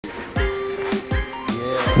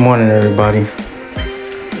morning, everybody.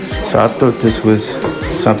 So I thought this was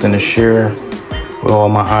something to share with all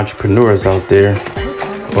my entrepreneurs out there,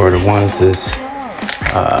 or the ones that's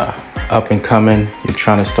up and coming. You're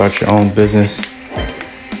trying to start your own business,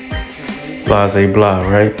 blah, blah, blah,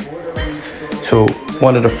 right? So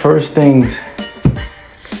one of the first things,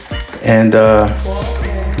 and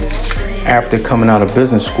after coming out of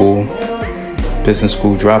business school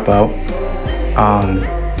dropout,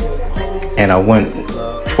 and I went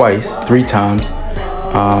three times,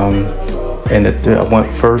 and I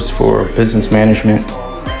went first for business management,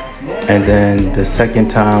 and then the second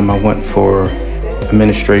time I went for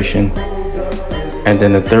administration, and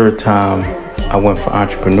then the third time I went for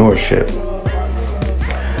entrepreneurship.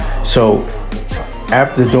 So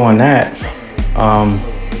after doing that,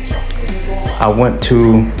 I went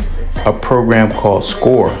to a program called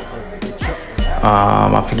SCORE.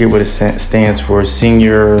 I forget what it stands for,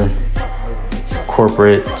 Senior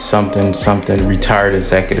Corporate something, Retired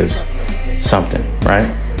Executives something, right?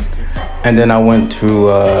 And then I went to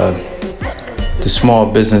the small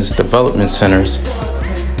business development centers,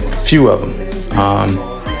 a few of them.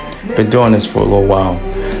 Been doing this for a little while,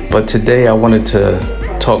 but today I wanted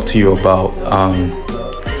to talk to you about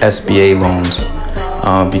SBA loans,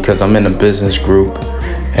 because I'm in a business group,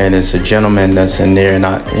 and it's a gentleman that's in there, and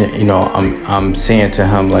I'm saying to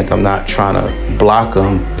him, like, I'm not trying to block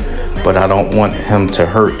him, but I don't want him to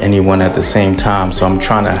hurt anyone at the same time. So I'm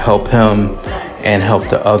trying to help him and help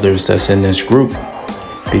the others that's in this group,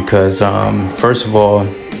 because first of all,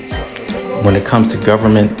 when it comes to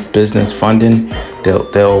government business funding,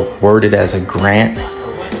 they'll word it as a grant,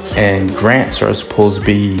 and grants are supposed to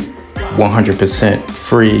be 100%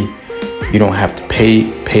 free. You don't have to pay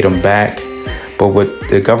them back. But what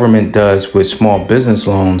the government does with small business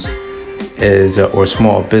loans is, or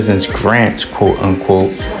small business grants, quote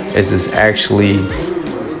unquote, is actually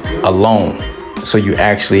a loan. So you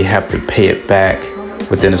actually have to pay it back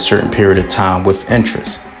within a certain period of time with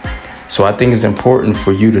interest. So I think it's important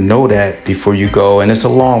for you to know that before you go. And it's a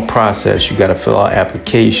long process. You got to fill out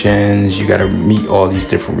applications. You got to meet all these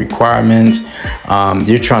different requirements.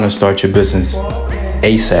 You're trying to start your business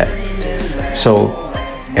ASAP. So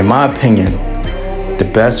in my opinion, the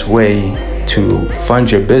best way to fund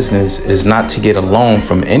your business is not to get a loan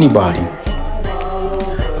from anybody.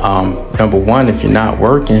 Number one, if you're not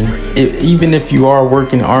working, even if you are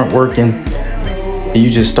working, aren't working, you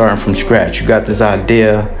just starting from scratch. You got this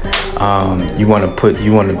idea, you want to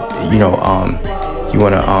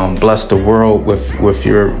bless the world with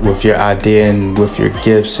your idea and with your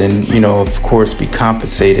gifts, and of course be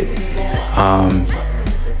compensated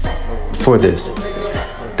for this.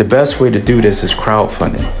 The best way to do this is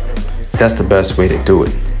crowdfunding. That's the best way to do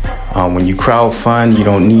it. When you crowdfund, you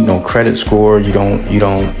don't need no credit score.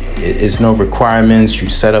 It's no requirements. You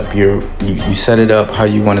set up you set it up how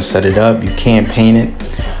you want to set it up. You campaign it.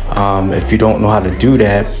 If you don't know how to do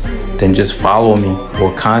that, then just follow me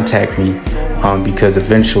or contact me, because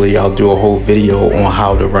eventually I'll do a whole video on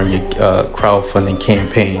how to run your crowdfunding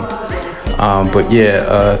campaign. But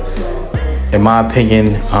yeah, in my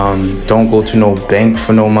opinion, don't go to no bank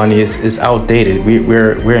for no money. It's outdated.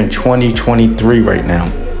 We're in 2023 right now.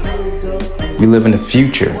 We live in the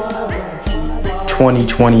future.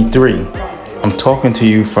 2023. I'm talking to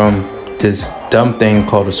you from this dumb thing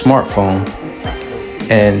called a smartphone.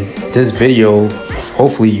 And this video,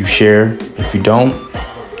 hopefully you share. If you don't,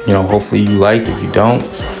 hopefully you like. If you don't,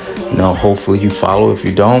 hopefully you follow. If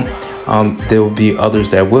you don't, there will be others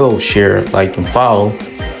that will share, like, and follow.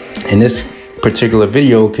 And this particular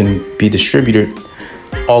video can be distributed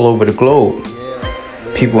all over the globe.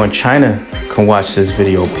 People in China can watch this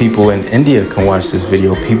video. People in India can watch this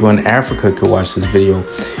video. People in Africa can watch this video.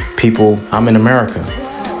 I'm in America.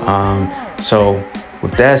 So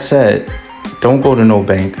with that said, don't go to no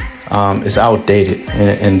bank. It's outdated.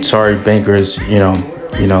 And sorry, bankers,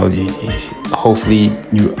 hopefully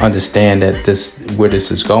you understand that where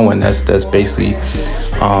this is going. That's basically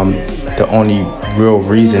the only real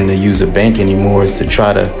reason to use a bank anymore is to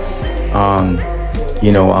try to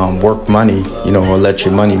work money, or let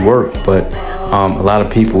your money work. But a lot of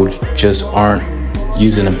people just aren't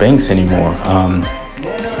using the banks anymore.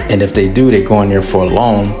 And if they do, they go in there for a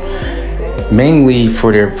loan, mainly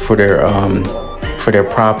for their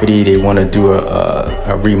property. They want to do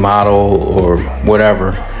a remodel or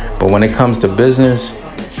whatever. But when it comes to business,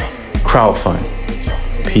 crowdfund.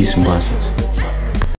 Peace and blessings.